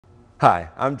Hi,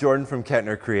 I'm Jordan from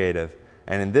Kettner Creative,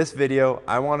 and in this video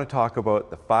I want to talk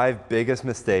about the 5 biggest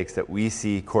mistakes that we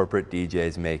see corporate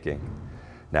DJs making.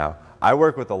 Now, I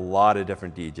work with a lot of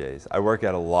different DJs. I work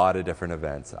at a lot of different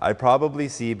events. I probably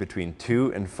see between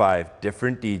 2 and 5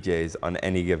 different DJs on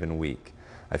any given week.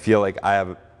 I feel like I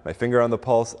have my finger on the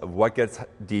pulse of what gets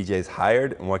DJs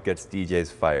hired and what gets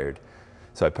DJs fired.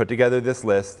 So I put together this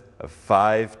list of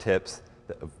 5 tips,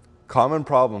 of common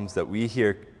problems that we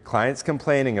hear clients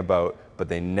complaining about, but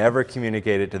they never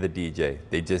communicate it to the DJ.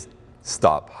 They just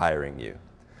stop hiring you.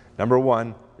 Number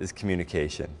 1 is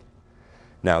communication.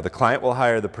 Now, the client will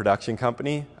hire the production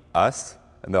company, us,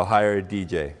 and they'll hire a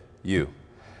DJ, you.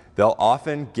 They'll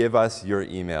often give us your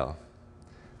email.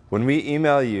 When we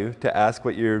email you to ask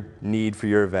what you need for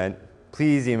your event,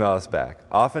 please email us back.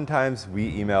 Oftentimes, we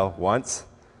email once,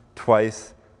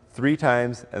 twice, 3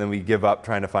 times, and then we give up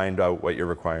trying to find out what your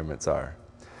requirements are.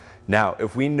 Now,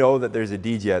 if we know that there's a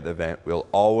DJ at the event, we'll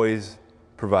always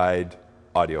provide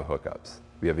audio hookups.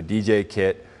 We have a DJ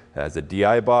kit that has a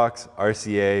DI box,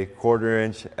 RCA, 1/4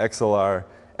 inch, XLR,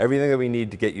 everything that we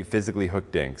need to get you physically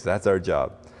hooked in, because that's our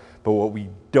job. But what we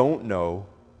don't know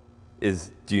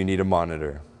is, do you need a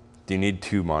monitor? Do you need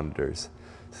 2 monitors?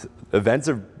 Events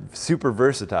are super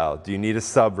versatile. Do you need a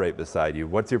sub right beside you?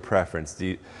 What's your preference?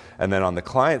 And then on the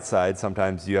client side,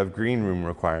 sometimes you have green room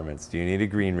requirements. Do you need a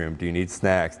green room? Do you need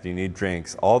snacks? Do you need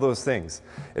drinks? All those things.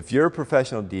 If you're a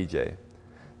professional DJ,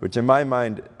 which in my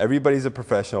mind, everybody's a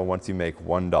professional once you make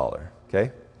 $1,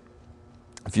 okay?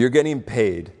 If you're getting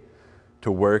paid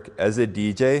to work as a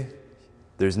DJ,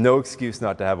 there's no excuse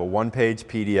not to have a 1-page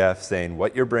PDF saying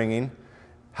what you're bringing,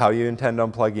 how you intend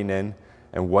on plugging in,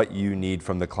 and what you need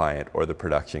from the client or the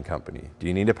production company. Do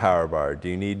you need a power bar? Do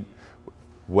you need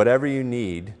whatever you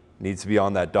need needs to be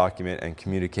on that document and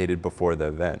communicated before the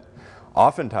event.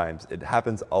 Oftentimes, it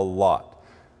happens a lot.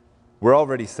 We're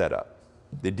already set up.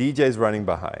 The DJ's running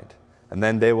behind, and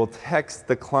then they will text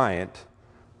the client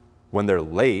when they're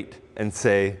late and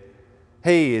say,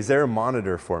 hey, is there a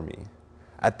monitor for me?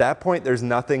 At that point, there's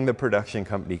nothing the production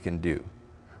company can do.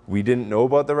 We didn't know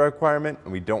about the requirement,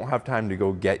 and we don't have time to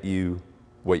go get you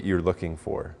what you're looking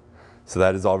for. So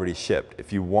that is already shipped.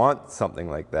 If you want something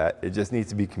like that, it just needs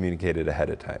to be communicated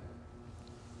ahead of time.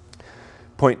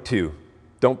 Point 2,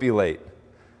 don't be late.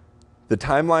 The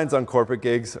timelines on corporate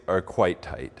gigs are quite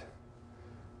tight.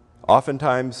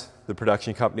 Oftentimes, the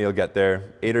production company will get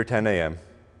there 8 or 10 a.m.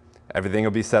 Everything will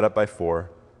be set up by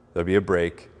 4. There'll be a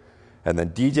break. And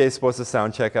then DJ is supposed to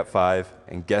sound check at 5,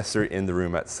 and guests are in the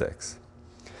room at 6.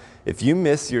 If you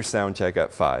miss your sound check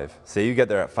at 5, say you get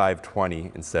there at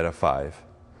 5:20 instead of 5,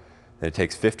 then it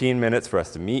takes 15 minutes for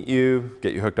us to meet you,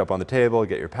 get you hooked up on the table,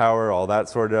 get your power, all that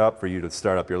sorted up, for you to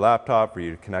start up your laptop, for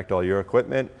you to connect all your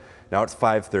equipment. Now it's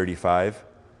 5:35.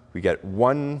 We get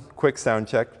 1 quick sound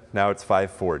check. Now it's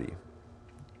 5:40.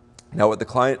 Now what the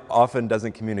client often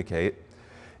doesn't communicate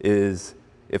is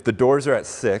if the doors are at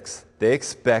 6, they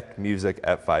expect music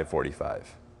at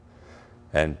 5:45.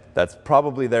 And that's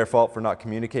probably their fault for not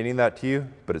communicating that to you,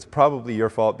 but it's probably your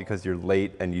fault because you're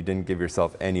late and you didn't give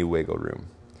yourself any wiggle room.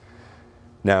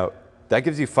 Now, that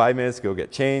gives you 5 minutes to go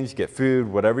get changed, get food,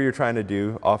 whatever you're trying to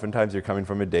do. Oftentimes you're coming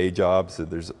from a day job, so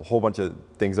there's a whole bunch of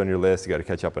things on your list. You got to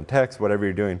catch up on text, whatever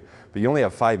you're doing. But you only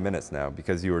have 5 minutes now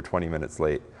because you were 20 minutes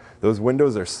late. Those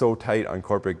windows are so tight on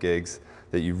corporate gigs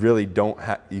that you really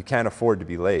you can't afford to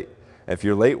be late. And if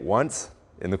you're late once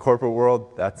in the corporate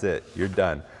world, that's it. You're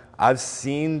done. I've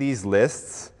seen these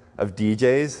lists of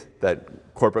DJs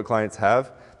that corporate clients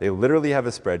have. They literally have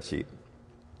a spreadsheet.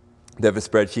 They have a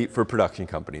spreadsheet for production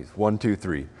companies, 1, 2,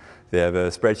 3. They have a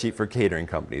spreadsheet for catering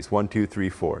companies, 1, 2, 3,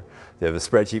 4. They have a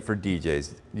spreadsheet for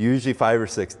DJs, usually 5 or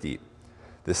 6 deep.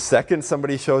 The second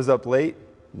somebody shows up late,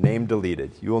 name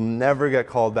deleted. You will never get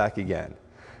called back again.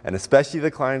 And especially the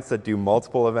clients that do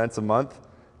multiple events a month,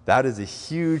 that is a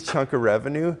huge chunk of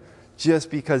revenue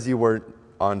just because you weren't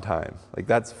on time. Like,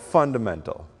 that's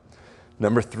fundamental.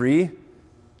 Number 3,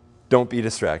 don't be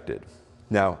distracted.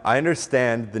 Now, I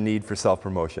understand the need for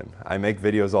self-promotion. I make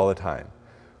videos all the time.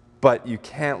 But you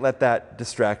can't let that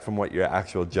distract from what your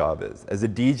actual job is. As a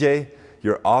DJ,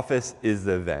 your office is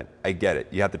the event. I get it.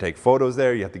 You have to take photos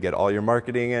there. You have to get all your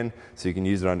marketing in so you can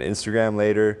use it on Instagram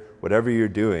later. Whatever you're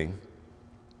doing,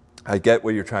 I get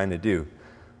what you're trying to do.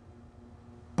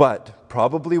 But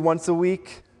probably once a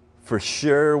week, for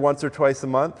sure once or twice a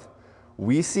month,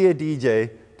 we see a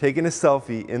DJ taking a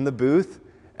selfie in the booth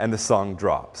and the song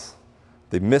drops.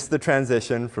 They miss the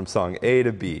transition from song A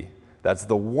to B. That's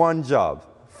the one job.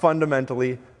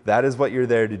 Fundamentally, that is what you're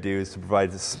there to do, is to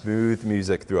provide smooth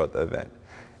music throughout the event.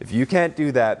 If you can't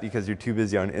do that because you're too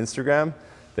busy on Instagram,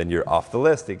 then you're off the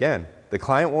list again. The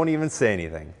client won't even say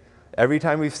anything. every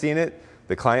time we've seen it,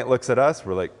 the client looks at us,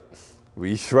 we're like,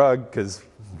 we shrug because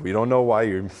we don't know why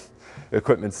your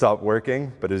equipment stopped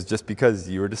working, but it's just because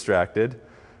you were distracted,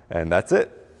 and that's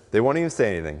it. They won't even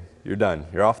say anything. You're done.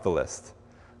 You're off the list.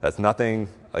 That's nothing,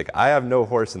 like I have no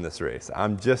horse in this race.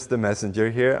 I'm just the messenger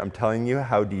here. I'm telling you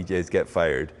how DJs get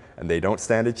fired, and they don't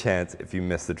stand a chance if you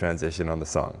miss the transition on the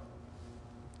song.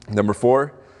 Number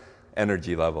 4,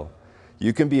 energy level.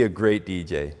 You can be a great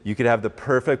DJ. You could have the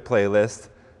perfect playlist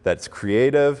that's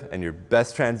creative and your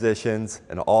best transitions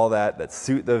and all that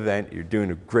suit the event. You're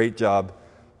doing a great job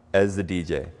as the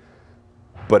DJ.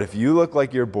 But if you look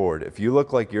like you're bored, if you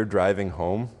look like you're driving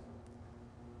home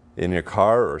in your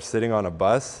car or sitting on a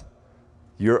bus,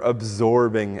 you're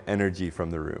absorbing energy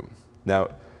from the room. Now,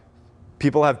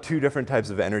 people have 2 different types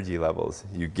of energy levels.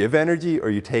 You give energy or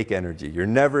you take energy. You're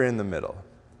never in the middle.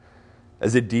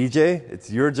 As a DJ,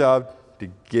 it's your job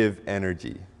to give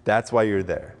energy. That's why you're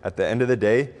there. At the end of the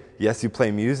day, yes, you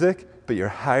play music, but you're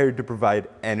hired to provide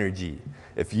energy.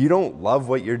 If you don't love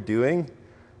what you're doing,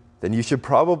 then you should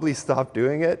probably stop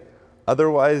doing it.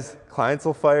 Otherwise, clients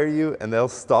will fire you and they'll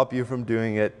stop you from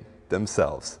doing it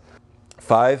themselves.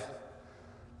 5,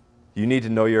 you need to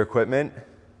know your equipment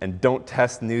and don't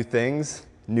test new things,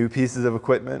 new pieces of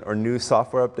equipment, or new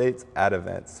software updates at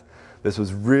events. This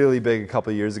was really big a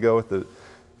couple years ago with the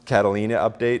Catalina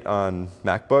update on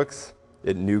MacBooks.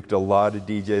 It nuked a lot of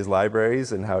DJs'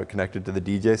 libraries and how it connected to the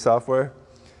DJ software.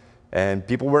 And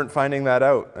people weren't finding that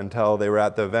out until they were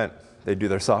at the event. They'd do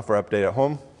their software update at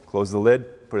home, close the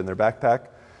lid, put it in their backpack,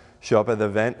 show up at the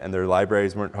event, and their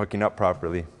libraries weren't hooking up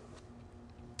properly.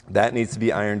 That needs to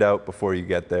be ironed out before you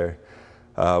get there.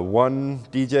 One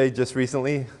DJ just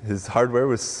recently, his hardware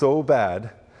was so bad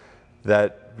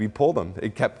that we pulled him.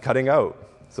 It kept cutting out.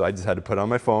 So I just had to put on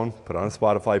my phone, put on a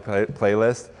Spotify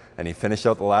playlist, and he finished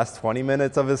out the last 20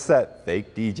 minutes of his set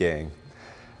fake DJing.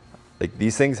 Like,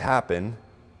 these things happen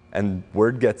and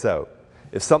word gets out.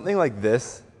 If something like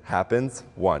this happens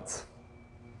once,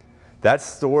 that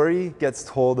story gets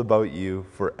told about you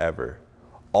forever.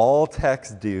 All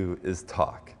techs do is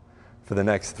talk. For the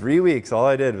next 3 weeks, all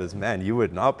I did was, man, you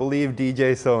would not believe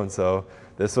DJ so-and-so.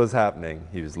 This was happening.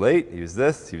 He was late, he was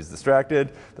this, he was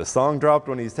distracted, the song dropped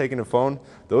when he was taking a phone.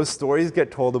 Those stories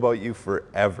get told about you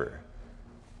forever.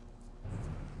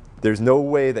 There's no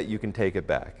way that you can take it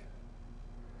back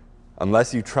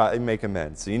unless you try and make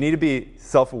amends. So you need to be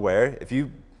self-aware. If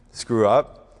you screw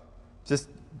up, just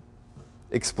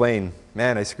explain,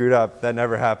 man, I screwed up. That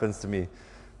never happens to me.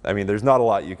 I mean, there's not a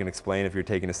lot you can explain if you're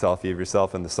taking a selfie of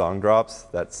yourself and the song drops.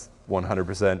 That's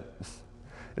 100%.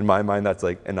 In my mind, that's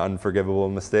like an unforgivable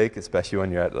mistake, especially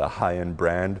when you're at a high-end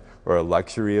brand or a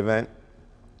luxury event.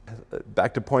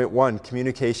 Back to point 1,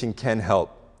 communication can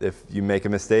help. If you make a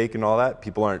mistake and all that,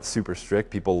 people aren't super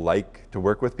strict. People like to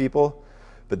work with people.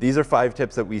 But these are 5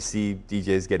 tips that we see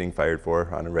DJs getting fired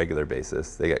for on a regular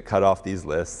basis. They get cut off these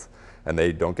lists and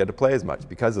they don't get to play as much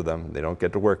because of them. They don't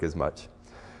get to work as much.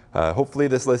 Hopefully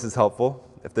this list is helpful.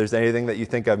 If there's anything that you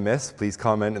think I've missed, please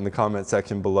comment in the comment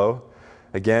section below.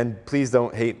 Again, please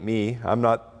don't hate me.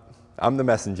 I'm the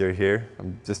messenger here.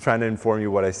 I'm just trying to inform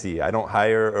you what I see. I don't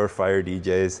hire or fire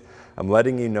DJs. I'm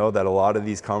letting you know that a lot of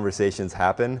these conversations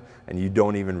happen and you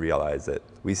don't even realize it.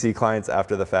 We see clients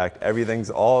after the fact, everything's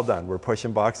all done. We're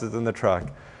pushing boxes in the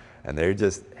truck and they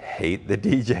just hate the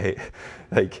DJ.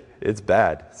 Like, it's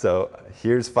bad. So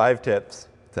here's 5 tips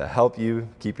to help you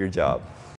keep your job.